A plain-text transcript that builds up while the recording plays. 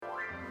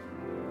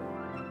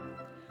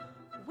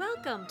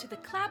Welcome to the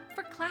Clap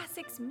for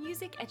Classics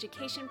Music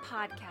Education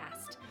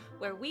Podcast,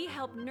 where we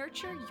help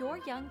nurture your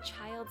young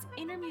child's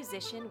inner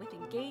musician with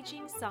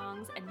engaging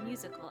songs and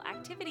musical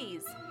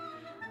activities.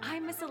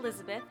 I'm Miss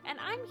Elizabeth, and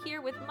I'm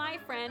here with my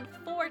friend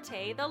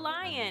Forte the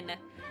Lion.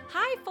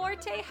 Hi,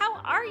 Forte, how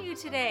are you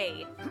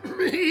today?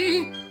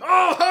 Me?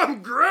 Oh,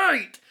 I'm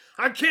great!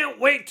 I can't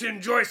wait to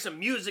enjoy some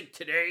music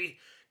today.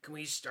 Can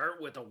we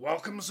start with a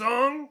welcome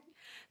song?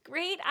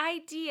 Great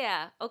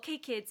idea. Okay,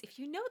 kids, if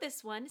you know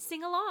this one,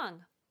 sing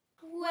along.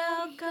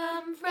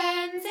 Welcome,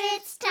 friends,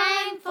 it's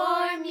time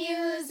for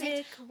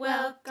music.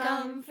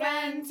 Welcome,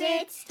 friends,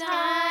 it's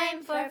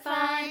time for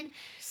fun.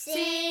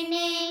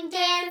 Singing,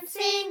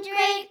 dancing,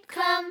 great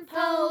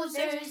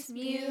composers.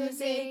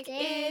 Music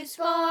is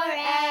for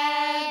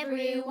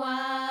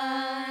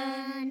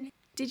everyone.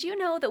 Did you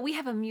know that we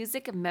have a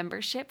music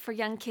membership for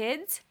young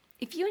kids?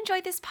 If you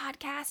enjoy this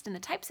podcast and the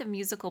types of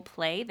musical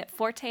play that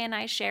Forte and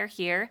I share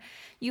here,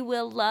 you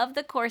will love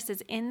the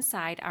courses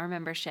inside our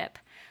membership.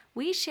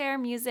 We share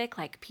music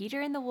like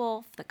Peter and the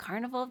Wolf, The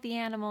Carnival of the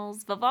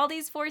Animals,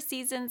 Vivaldi's Four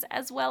Seasons,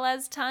 as well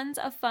as tons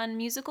of fun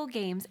musical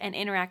games and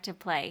interactive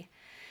play.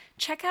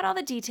 Check out all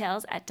the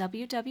details at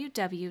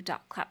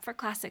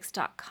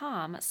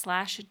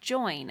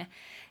www.clapforclassics.com/join.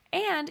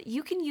 And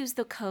you can use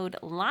the code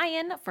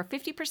LION for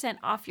 50%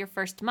 off your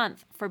first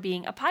month for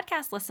being a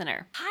podcast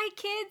listener. Hi,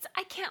 kids.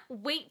 I can't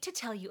wait to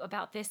tell you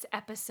about this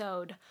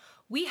episode.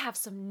 We have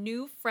some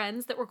new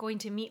friends that we're going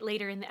to meet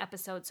later in the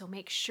episode, so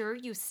make sure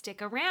you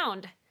stick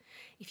around.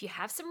 If you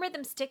have some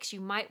rhythm sticks,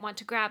 you might want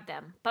to grab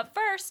them. But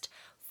first,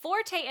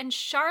 Forte and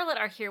Charlotte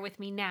are here with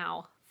me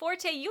now.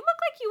 Forte, you look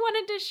like you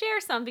wanted to share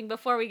something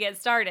before we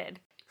get started.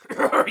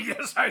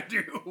 Yes, I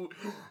do.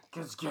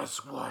 Because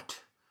guess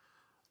what?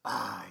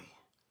 I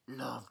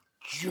love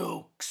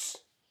jokes.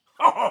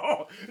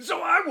 Oh,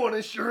 so I want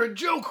to share a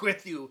joke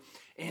with you.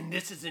 And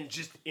this isn't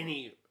just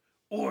any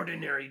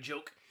ordinary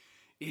joke.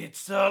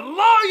 It's a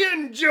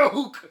lion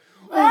joke.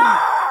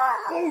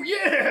 Oh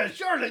yeah,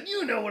 Charlotte,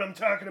 you know what I'm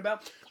talking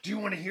about. Do you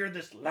want to hear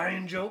this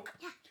lion joke?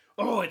 Yeah.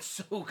 Oh, it's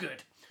so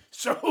good.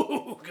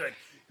 So good.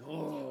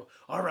 Oh,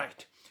 all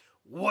right.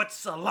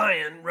 What's a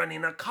lion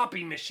running a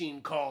copy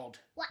machine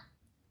called? What?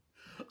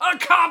 A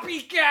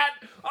copycat!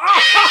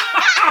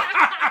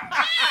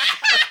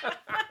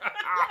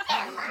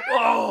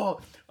 Oh,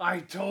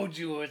 I told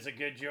you it was a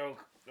good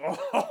joke.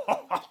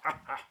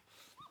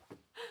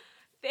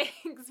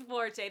 Thanks,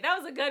 Forte. That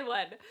was a good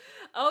one.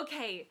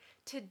 Okay,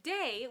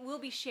 today we'll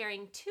be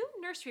sharing 2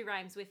 nursery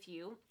rhymes with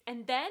you,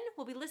 and then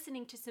we'll be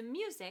listening to some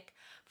music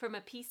from a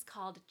piece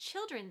called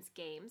Children's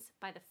Games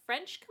by the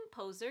French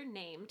composer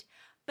named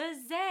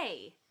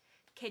Bizet.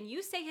 Can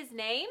you say his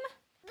name?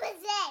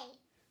 Bizet.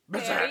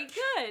 Very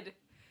good.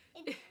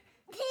 It's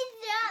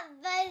not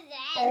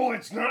Bizet. Oh,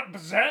 it's not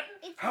Bizet?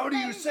 How do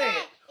you say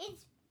it?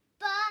 It's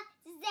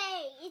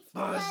Bizet. It's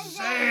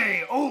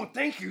Bizet. Oh,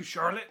 thank you,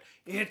 Charlotte.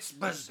 It's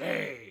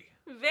Bizet.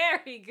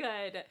 Very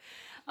good.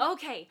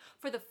 Okay,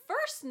 for the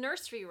first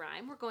nursery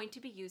rhyme, we're going to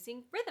be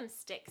using rhythm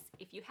sticks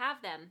if you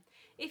have them.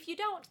 If you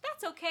don't,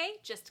 that's okay.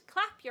 Just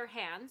clap your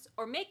hands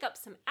or make up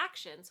some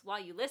actions while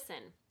you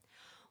listen.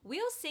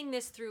 We'll sing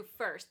this through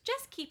first,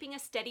 just keeping a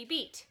steady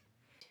beat.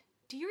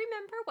 Do you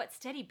remember what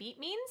steady beat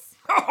means?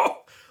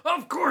 Oh,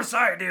 of course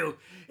I do.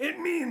 It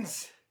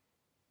means...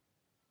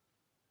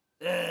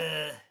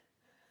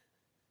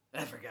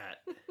 I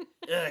forgot.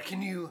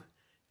 Can you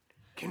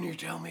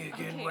tell me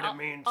again what it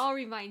means? I'll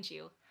remind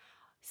you.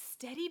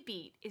 Steady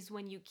beat is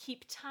when you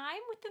keep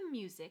time with the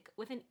music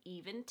with an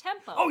even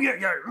tempo. Oh, yeah,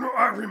 no,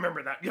 I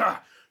remember that,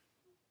 yeah.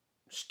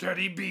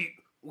 Steady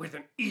beat with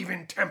an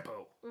even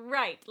tempo.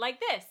 Right, like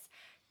this.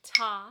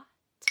 Ta,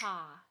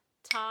 ta,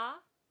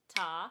 ta,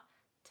 ta,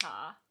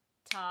 ta,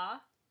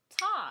 ta,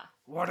 ta.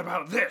 What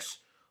about this?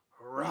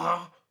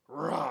 Ra,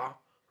 ra,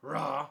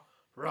 ra,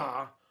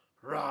 ra,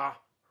 ra,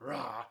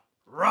 ra,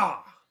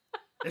 ra.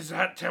 Is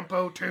that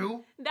tempo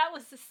too? That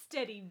was a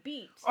steady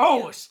beat.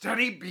 Oh, a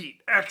steady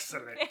beat.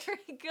 Excellent.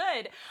 Very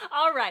good.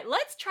 All right,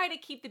 let's try to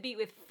keep the beat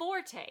with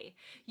Forte.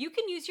 You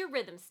can use your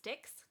rhythm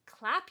sticks,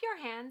 clap your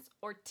hands,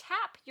 or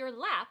tap your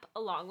lap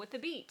along with the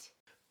beat.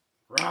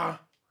 Ra,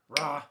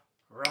 ra,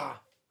 ra,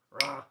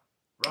 ra,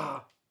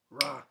 ra,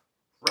 ra,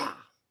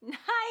 ra.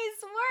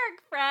 Nice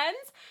work,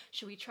 friends.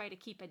 Should we try to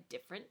keep a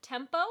different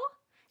tempo?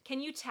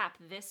 Can you tap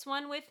this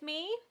one with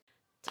me?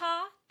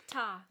 Ta,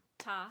 ta,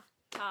 ta,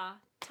 ta,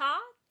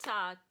 ta,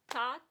 ta,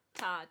 ta,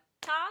 ta,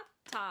 ta,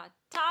 ta,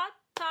 ta,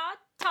 ta,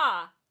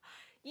 ta.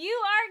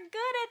 You are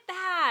good at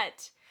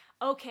that.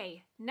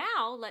 Okay,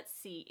 now let's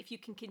see if you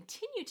can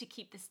continue to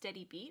keep the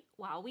steady beat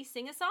while we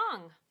sing a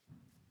song.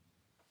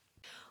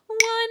 1,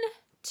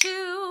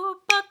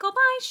 2, buckle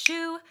my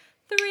shoe.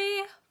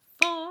 3,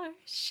 4,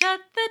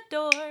 shut the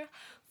door.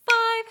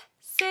 5,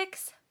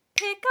 6,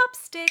 pick up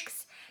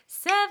sticks.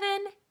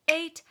 7,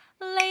 8,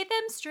 lay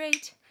them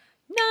straight.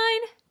 9,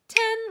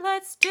 10,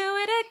 let's do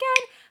it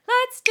again.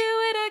 Let's do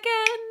it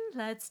again.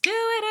 Let's do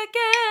it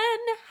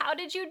again. How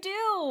did you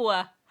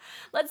do?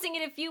 Let's sing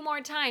it a few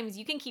more times.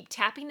 You can keep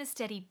tapping the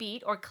steady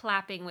beat or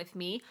clapping with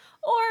me,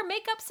 or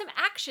make up some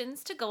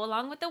actions to go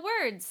along with the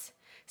words.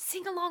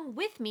 Sing along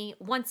with me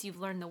once you've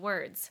learned the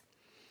words.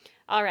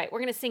 All right, we're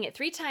going to sing it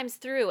 3 times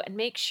through, and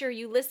make sure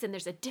you listen.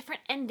 There's a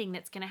different ending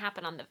that's going to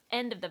happen on the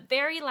end of the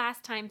very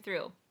last time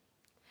through.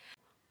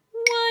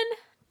 1,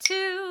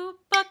 2,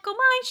 buckle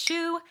my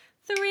shoe.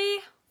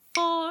 3,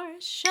 4,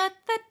 shut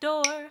the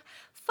door.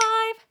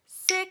 5,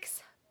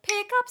 6,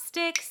 pick up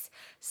sticks.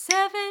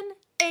 7,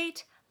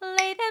 8,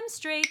 lay them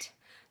straight.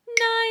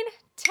 9,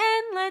 10,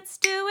 let's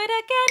do it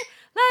again.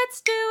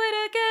 Let's do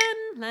it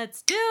again.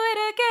 Let's do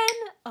it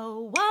again.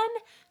 Oh, 1,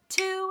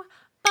 2,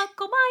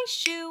 buckle my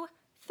shoe.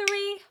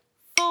 3,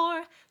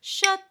 4,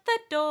 shut the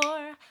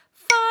door.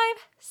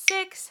 5,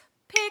 6,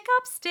 pick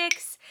up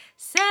sticks.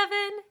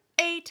 7,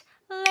 8,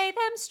 lay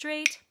them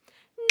straight.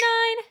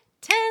 9,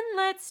 10,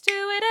 let's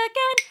do it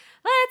again.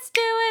 Let's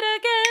do it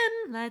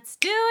again. Let's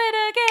do it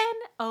again.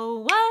 Oh,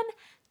 1,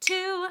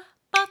 2,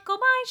 buckle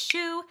my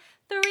shoe.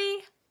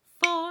 3,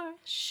 4,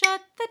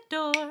 shut the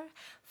door.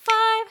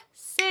 5,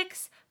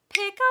 6,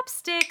 pick up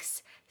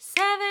sticks.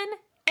 7,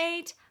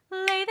 8,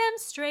 lay them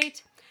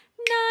straight.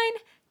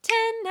 9,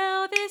 10,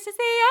 now this is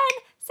the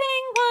end.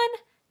 Sing 1,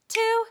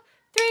 2,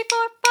 3,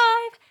 4,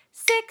 5,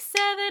 6,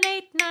 7,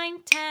 8,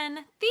 9,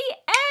 10. The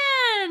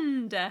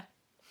end!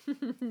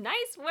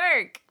 Nice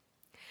work!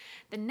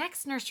 The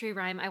next nursery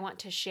rhyme I want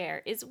to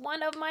share is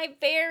one of my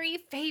very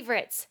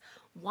favorites.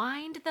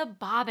 Wind the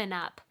bobbin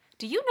up.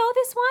 Do you know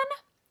this one?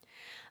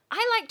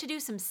 I like to do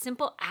some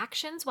simple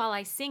actions while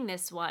I sing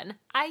this one.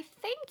 I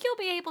think you'll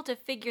be able to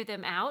figure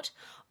them out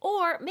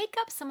or make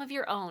up some of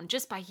your own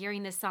just by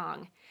hearing the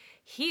song.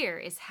 Here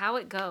is how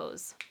it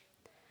goes.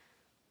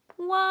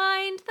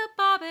 Wind the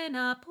bobbin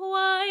up,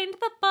 wind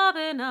the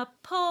bobbin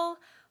up, pull,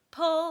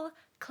 pull,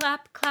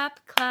 clap, clap,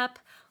 clap.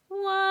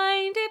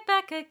 Wind it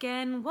back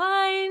again,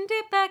 wind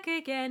it back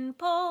again,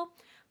 pull,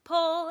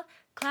 pull,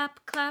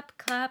 clap, clap,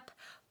 clap.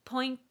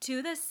 Point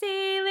to the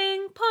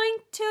ceiling,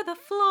 point to the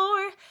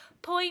floor,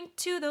 point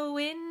to the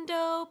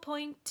window,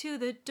 point to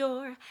the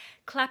door.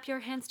 Clap your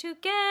hands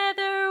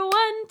together, 1,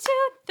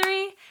 2,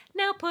 3.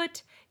 Now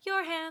put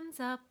your hands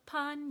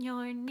upon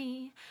your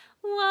knee.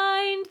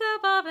 Wind the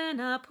bobbin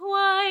up,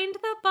 wind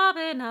the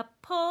bobbin up,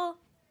 pull,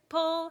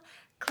 pull,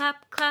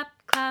 clap, clap,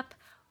 clap.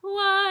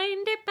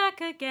 Wind it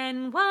back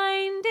again,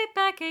 wind it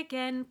back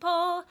again,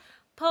 pull,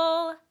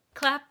 pull,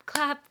 clap,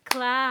 clap,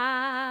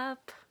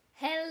 clap.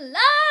 Hello!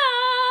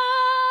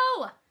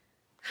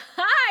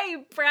 Hi,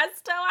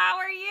 Presto, how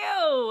are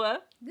you?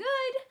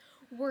 Good.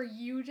 Were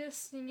you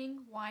just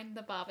singing Wind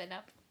the Bobbin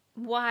Up?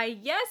 Why,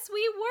 yes,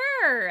 we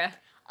were.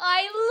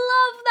 I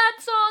love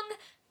that song,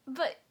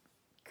 but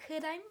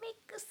could I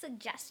make a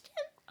suggestion?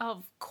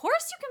 Of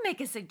course you can make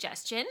a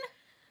suggestion.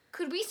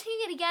 Could we sing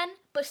it again,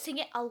 but sing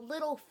it a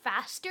little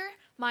faster?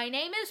 My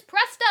name is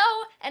Presto,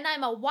 and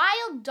I'm a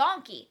wild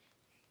donkey.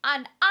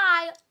 And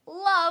I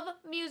love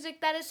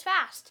music that is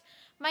fast.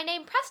 My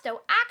name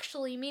Presto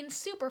actually means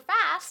super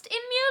fast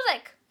in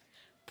music.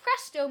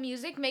 Presto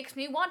music makes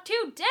me want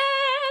to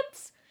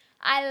dance.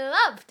 I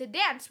love to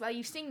dance while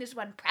you sing this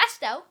one,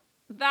 Presto.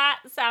 That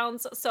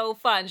sounds so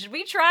fun. Should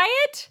we try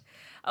it?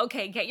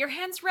 Okay, get your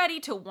hands ready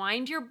to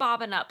wind your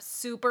bobbin up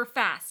super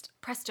fast.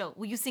 Presto,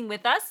 will you sing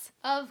with us?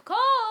 Of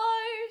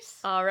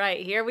course. All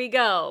right, here we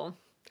go.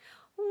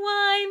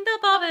 Wind the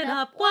bobbin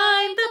up,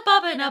 wind the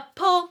bobbin up,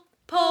 pull,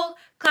 pull,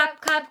 clap,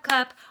 clap,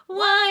 clap.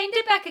 Wind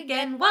it back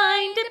again,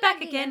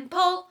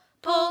 pull,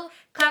 pull,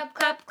 clap,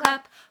 clap,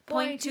 clap.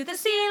 Point to the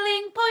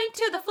ceiling, point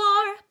to the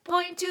floor,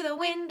 point to the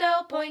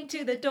window, point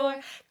to the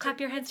door.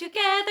 Clap your hands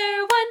together,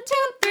 1,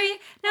 2, 3.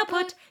 Now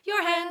put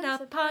your hand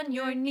up upon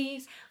your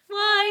knees.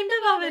 Wind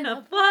the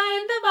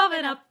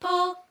bobbin up,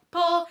 pull,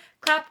 pull,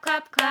 clap,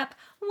 clap, clap.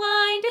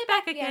 Wind it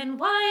back again,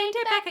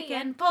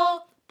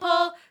 pull,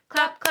 pull,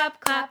 clap,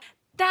 clap, clap.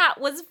 That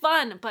was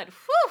fun, but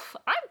whew,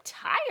 I'm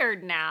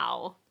tired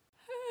now.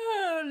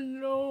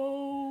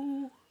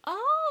 Hello.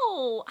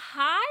 Oh,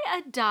 hi,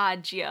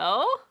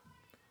 Adagio.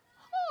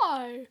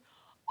 Hi.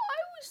 I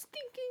was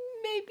thinking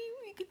maybe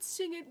we could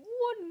sing it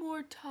one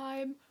more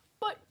time,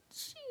 but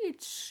sing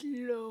it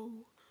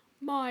slow.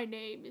 My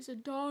name is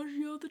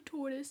Adagio the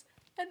tortoise,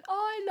 and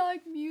I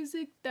like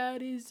music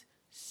that is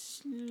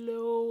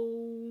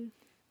slow.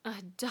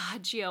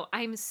 Adagio,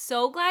 I'm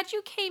so glad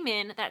you came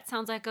in. That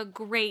sounds like a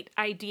great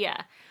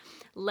idea.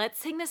 Let's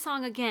sing the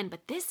song again,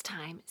 but this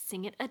time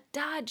sing it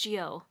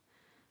Adagio.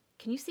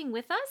 Can you sing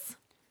with us?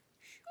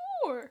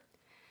 Sure.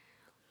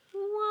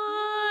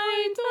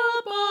 Wind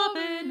the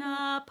bobbin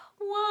up,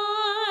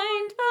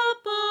 wind the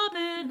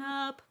bobbin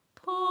up,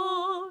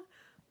 pull,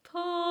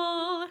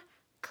 pull,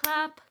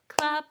 clap,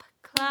 clap,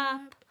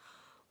 clap.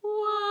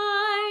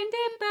 Wind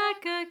it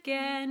back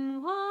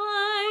again,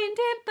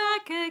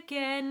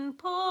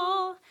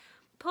 pull,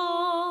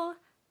 pull,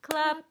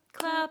 clap,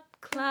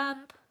 clap,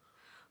 clap.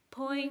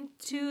 Point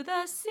to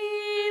the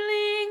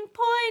ceiling,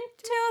 point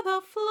to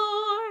the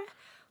floor,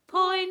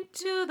 point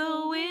to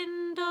the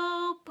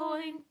window,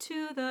 point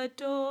to the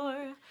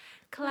door.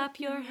 Clap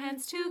your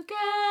hands together, 1,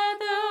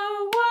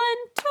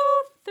 2,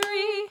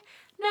 three.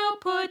 Now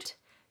put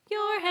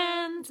your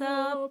hands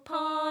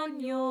upon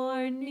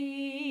your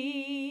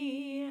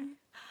knee.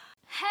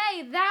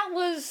 Hey, that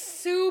was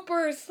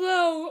super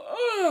slow.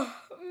 Ugh,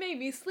 made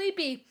me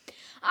sleepy.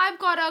 I've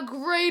got a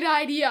great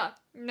idea.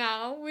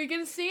 Now we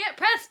can sing it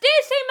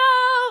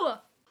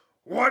prestissimo!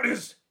 What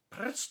is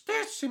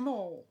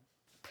prestissimo?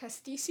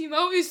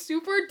 Prestissimo is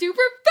super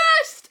duper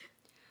fast!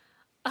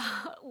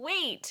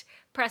 Wait,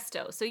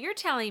 Presto, so you're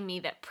telling me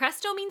that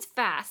Presto means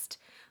fast,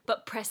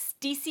 but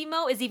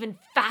Prestissimo is even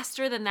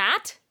faster than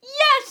that?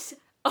 Yes!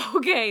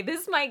 Okay,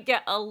 this might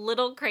get a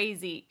little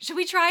crazy. Should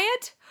we try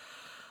it?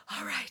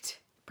 All right.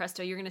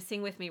 Presto, you're going to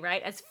sing with me,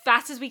 right? As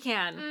fast as we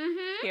can.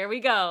 Mm-hmm. Here we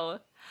go.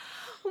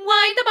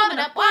 Wind the bobbin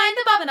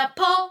up,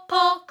 pull,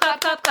 pull,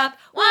 clap, clap, clap.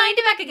 Wind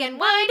it back again,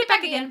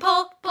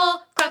 pull,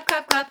 pull, clap,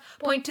 clap, clap.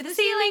 Point to the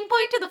ceiling,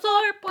 point to the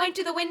floor, point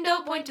to the window,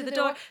 point to the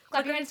door.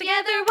 Clap your hands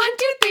together, 1,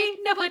 2, 3.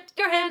 Now put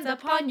your hands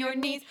upon your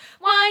knees.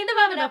 Wind the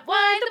bobbin up,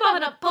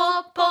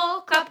 pull,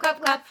 pull, clap,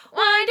 clap, clap.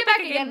 Wind it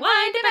back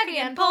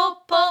again,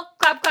 pull, pull,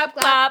 clap, clap,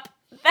 clap.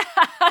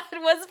 That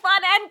was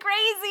fun and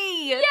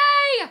crazy.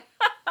 Yay!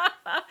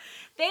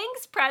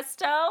 Thanks,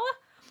 Presto.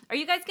 Are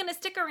you guys going to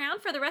stick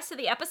around for the rest of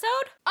the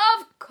episode?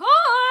 Of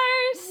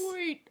course!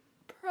 Wait,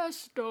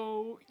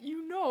 Presto,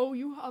 you know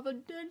you have a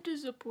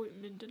dentist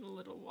appointment in a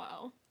little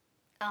while.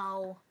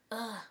 Oh,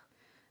 ugh.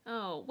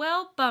 Oh,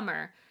 well,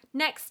 bummer.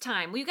 Next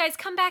time. Will you guys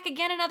come back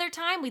again another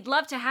time? We'd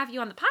love to have you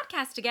on the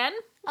podcast again.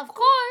 Of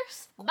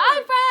course.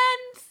 Bye,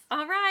 friends!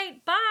 All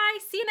right, bye.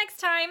 See you next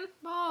time.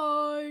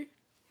 Bye.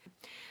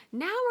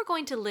 Now we're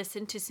going to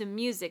listen to some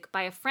music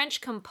by a French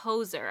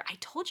composer. I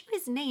told you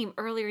his name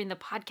earlier in the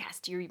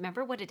podcast. Do you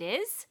remember what it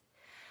is?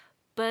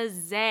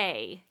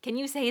 Bizet. Can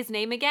you say his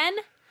name again?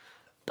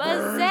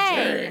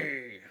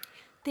 Bizet.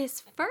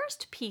 This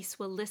first piece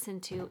we'll listen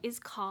to is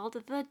called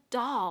The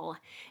Doll.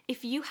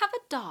 If you have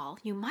a doll,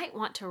 you might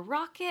want to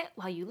rock it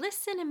while you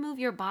listen and move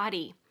your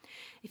body.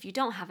 If you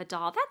don't have a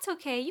doll, that's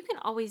okay. You can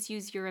always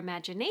use your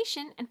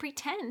imagination and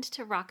pretend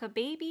to rock a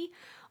baby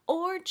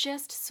or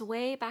just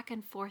sway back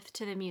and forth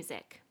to the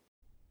music.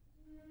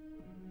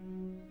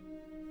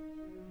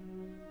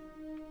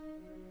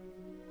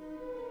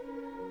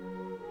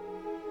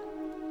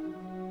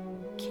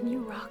 Can you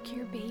rock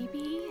your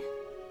baby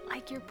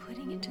like you're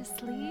putting it to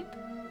sleep?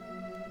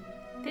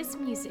 This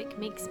music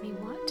makes me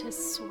want to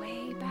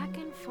sway back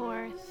and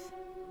forth.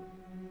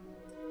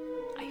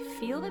 I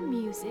feel the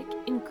music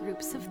in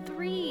groups of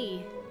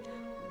 3.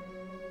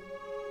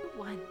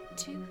 1,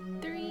 2,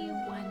 3,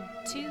 1,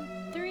 2,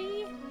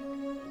 3.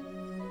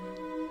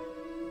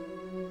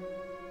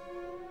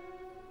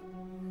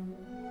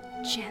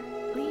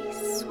 Gently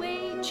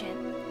sway,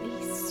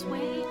 gently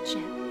sway,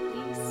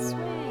 gently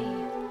sway.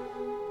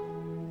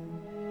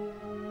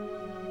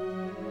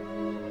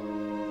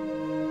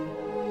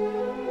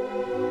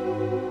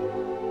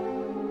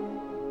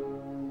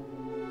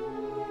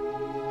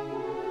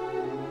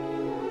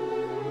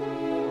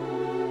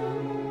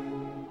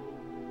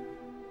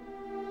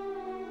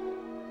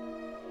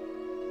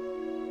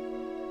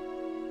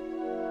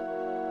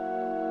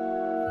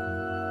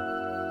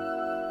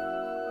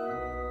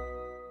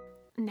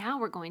 Now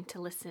we're going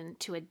to listen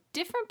to a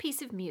different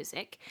piece of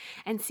music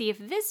and see if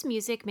this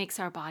music makes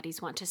our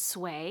bodies want to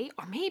sway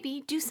or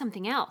maybe do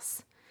something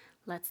else.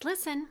 Let's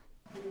listen.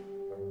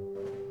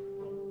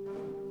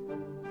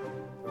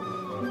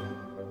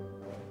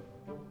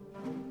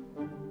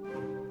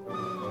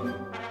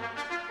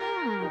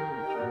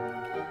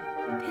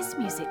 This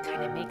music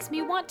kind of makes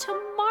me want to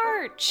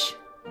march.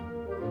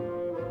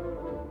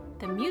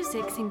 The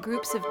music's in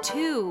groups of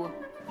 2.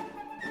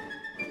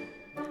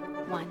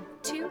 1,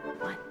 2,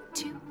 1,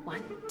 2,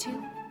 1,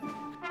 2.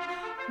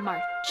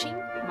 Marching,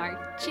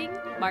 marching,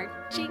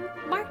 marching,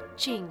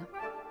 marching.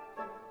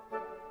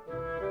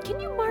 Can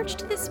you march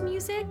to this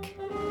music?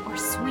 Or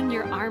swing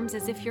your arms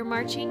as if you're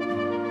marching?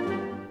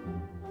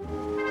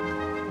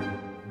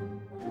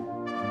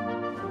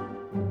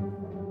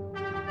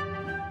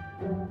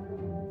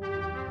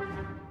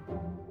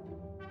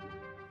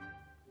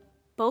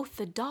 Both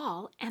the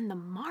doll and the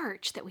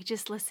march that we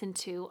just listened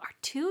to are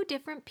 2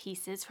 different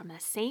pieces from the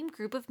same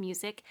group of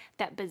music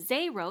that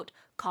Bizet wrote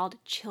called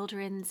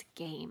Children's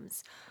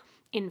Games.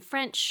 In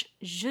French,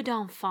 Jeux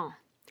d'enfants.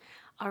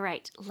 All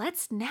right,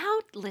 let's now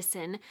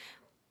listen.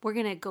 We're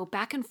going to go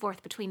back and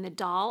forth between the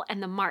doll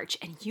and the march,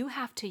 and you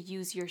have to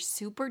use your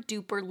super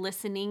duper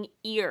listening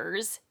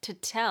ears to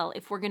tell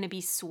if we're going to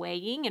be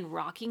swaying and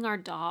rocking our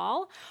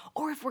doll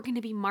or if we're going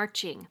to be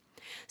marching.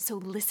 So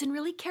listen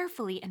really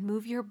carefully and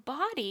move your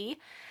body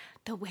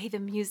the way the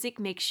music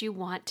makes you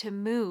want to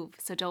move.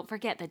 So don't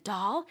forget, the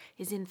doll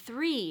is in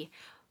 3.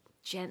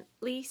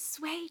 Gently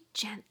sway,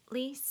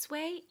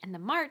 and the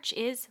march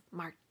is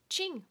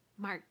marching,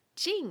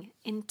 marching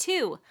in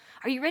 2.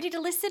 Are you ready to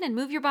listen and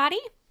move your body?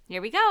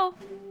 Here we go.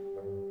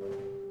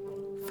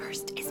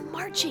 First is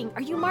marching.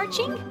 Are you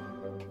marching?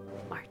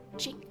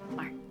 Marching,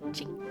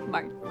 marching,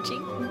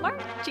 marching,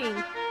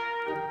 marching.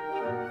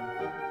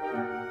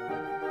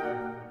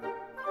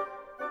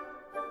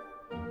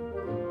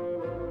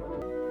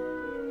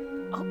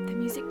 Oh, the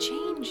music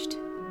changed.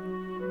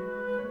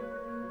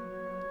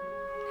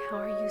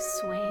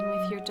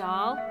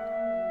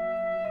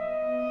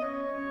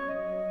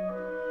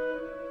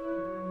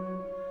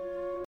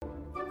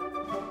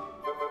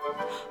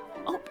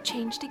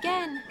 changed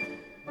again.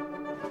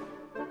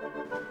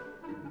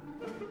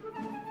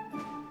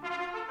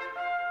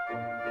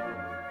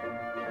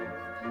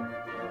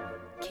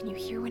 Can you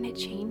hear when it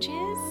changes?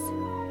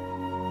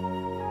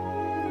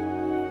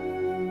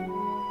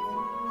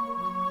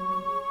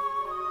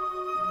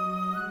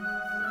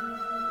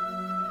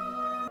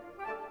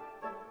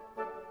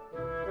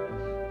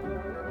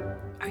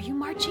 Are you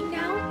marching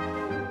now?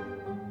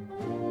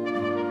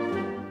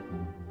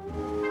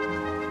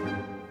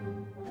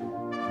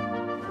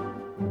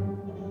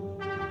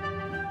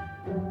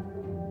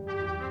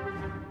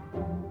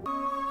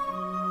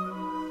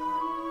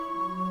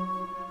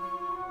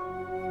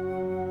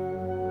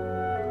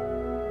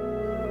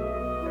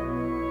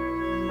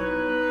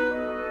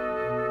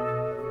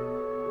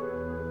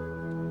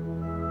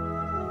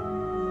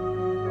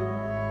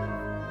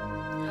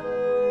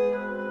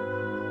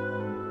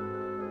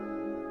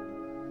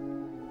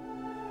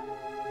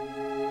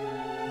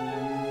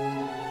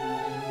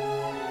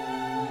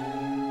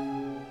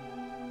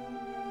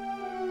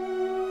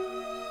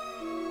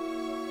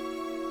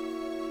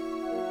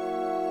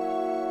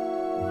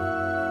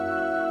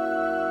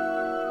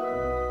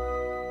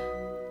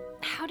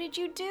 How did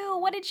you do?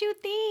 What did you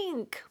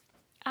think?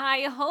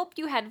 I hope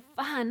you had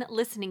fun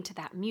listening to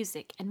that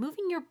music and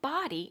moving your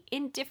body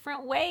in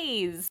different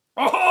ways.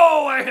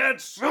 Oh, I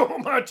had so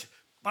much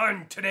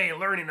fun today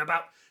learning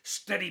about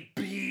steady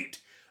beat,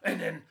 and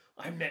then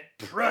I met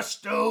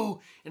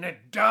Presto and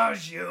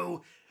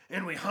Adagio,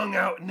 and we hung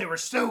out, and they were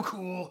so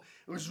cool.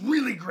 It was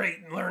really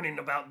great learning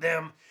about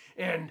them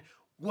and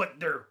what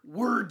their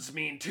words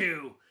mean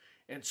too.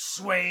 And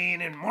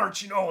swaying and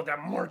marching. Oh, that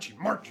marching.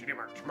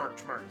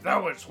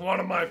 That was one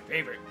of my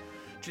favorite.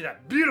 To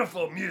that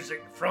beautiful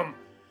music from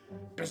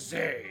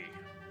Bizet.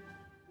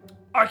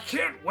 I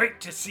can't wait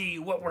to see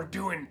what we're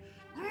doing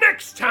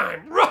next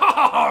time.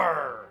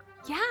 Roar!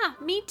 Yeah,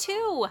 me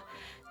too.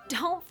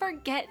 Don't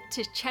forget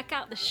to check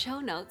out the show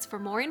notes for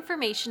more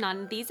information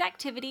on these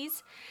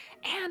activities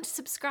and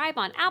subscribe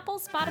on Apple,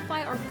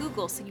 Spotify, or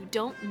Google so you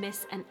don't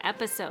miss an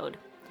episode.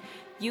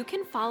 You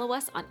can follow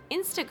us on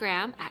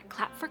Instagram at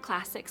Clap for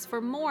Classics for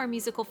more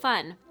musical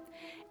fun.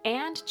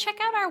 And check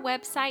out our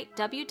website,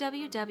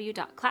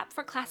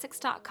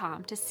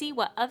 www.clapforclassics.com, to see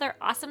what other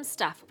awesome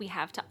stuff we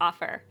have to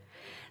offer.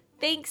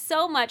 Thanks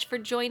so much for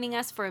joining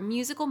us for a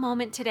musical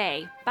moment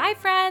today. Bye,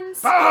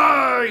 friends!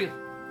 Bye!